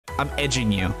I'm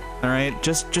edging you. All right,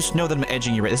 just know that I'm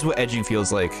edging you. Right, this is what edging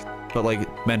feels like, but like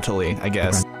mentally, I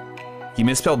guess. Okay. You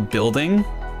misspelled building.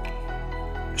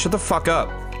 Shut the fuck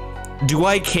up. Do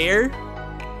I care?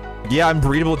 Yeah, I'm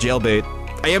breedable jailbait.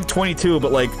 I am 22,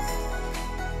 but like,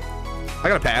 I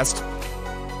got a pass.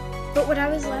 But what I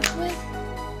was left with?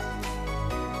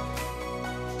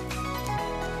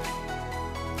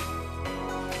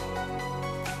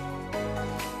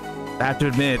 I have to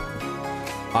admit,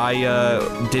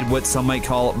 I did what some might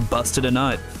call busted a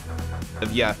nut.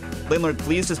 Yeah, landlord,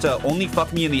 please just only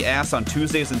fuck me in the ass on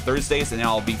Tuesdays and Thursdays, and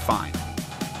I'll be fine.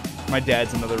 My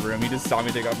dad's in another room. He just saw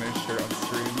me take off my shirt on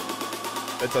stream.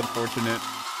 That's unfortunate.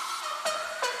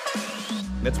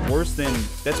 That's worse than...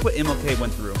 That's what MLK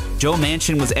went through. Joe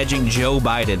Manchin was edging Joe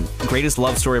Biden. Greatest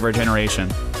love story of our generation.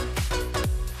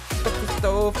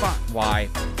 So fun. Why?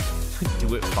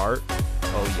 Do it fart?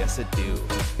 Oh, yes it do.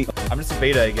 I'm just a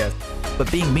beta, I guess.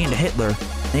 But being mean to Hitler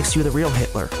makes you the real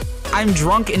Hitler. I'm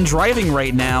drunk and driving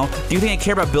right now. Do you think I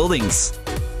care about buildings?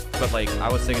 But like,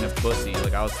 I was thinking of pussy.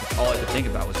 Like, all I could think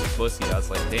about was just pussy. I was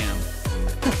like, damn.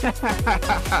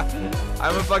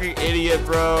 I'm a fucking idiot,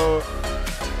 bro.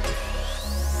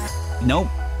 Nope.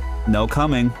 No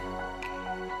coming.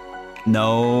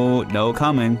 No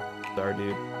coming. Sorry,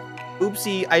 dude.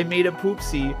 Oopsie, I made a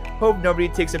poopsie. Hope nobody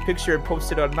takes a picture and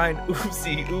posts it online.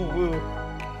 Oopsie, ooh woo.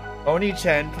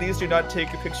 Oni-chan, please do not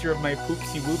take a picture of my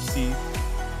poopsie whoopsie.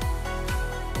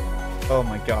 Oh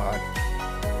my god.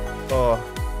 Oh,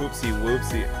 poopsie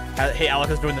whoopsie. Hey,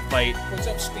 Alec is doing the fight. What's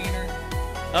up, Spener?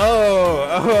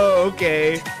 Oh,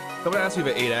 okay. Someone asked me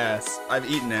if I ate ass. I've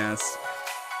eaten ass.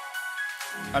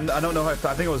 I don't know how I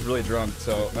think I was really drunk,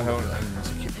 so I don't.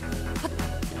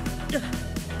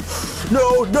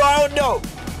 No!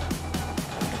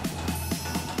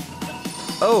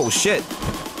 Oh shit!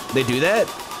 They do that?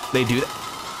 They do that?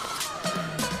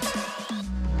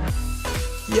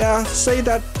 Yeah, say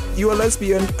that you're a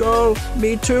lesbian girl.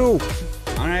 Me too.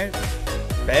 All right.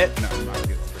 Bet. No, I'm not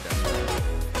good for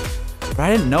that. But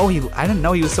I didn't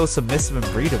know he was so submissive and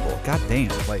breedable. God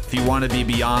damn. Like, if you want to be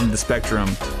beyond the spectrum,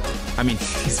 I mean,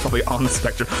 he's probably on the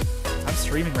spectrum. I'm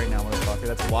streaming right now, motherfucker.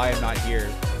 That's why I'm not here.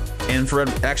 Infrared,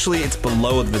 actually, it's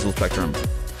below the visible spectrum.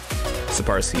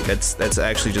 Saparsi, that's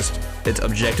actually just, it's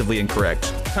objectively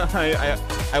incorrect.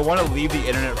 I want to leave the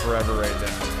internet forever right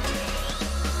now.